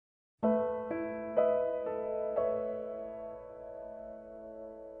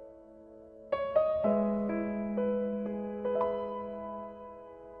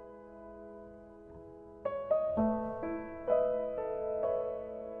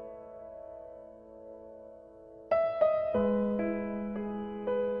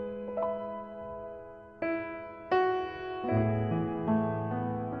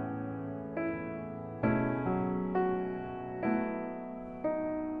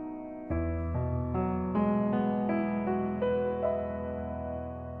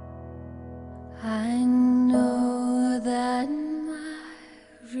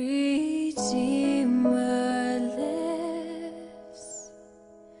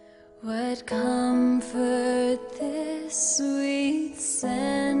What comfort this sweet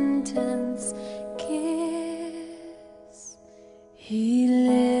sentence gives. He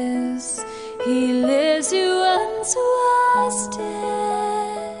lives who once was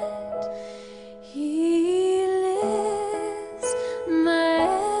dead. He lives, my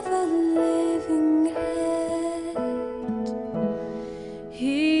ever-living head.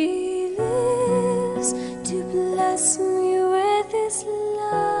 He lives to bless me with his love.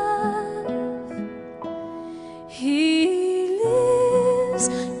 He lives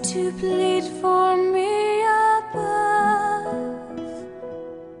to plead for me above.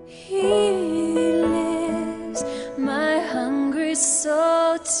 He lives my hungry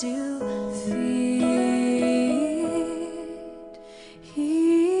soul to feed.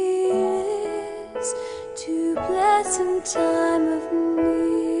 He lives to bless in time of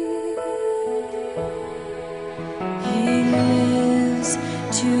need. He lives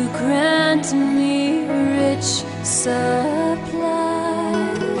to grant me rich supply.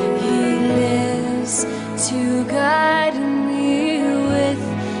 He lives to guide me with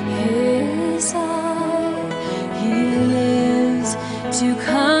his eye. He lives to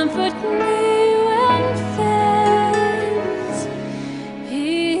comfort me when faint. He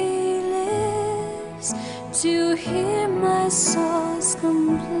lives to hear my soul's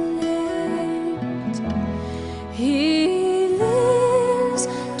complaint. He lives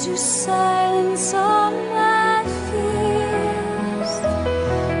to silence all my fears.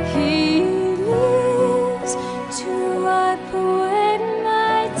 He lives to wipe away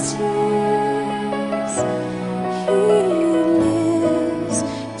my tears. He lives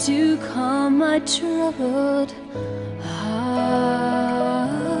to calm my troubled heart.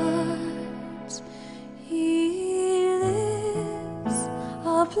 He lives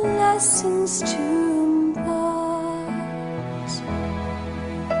all blessings to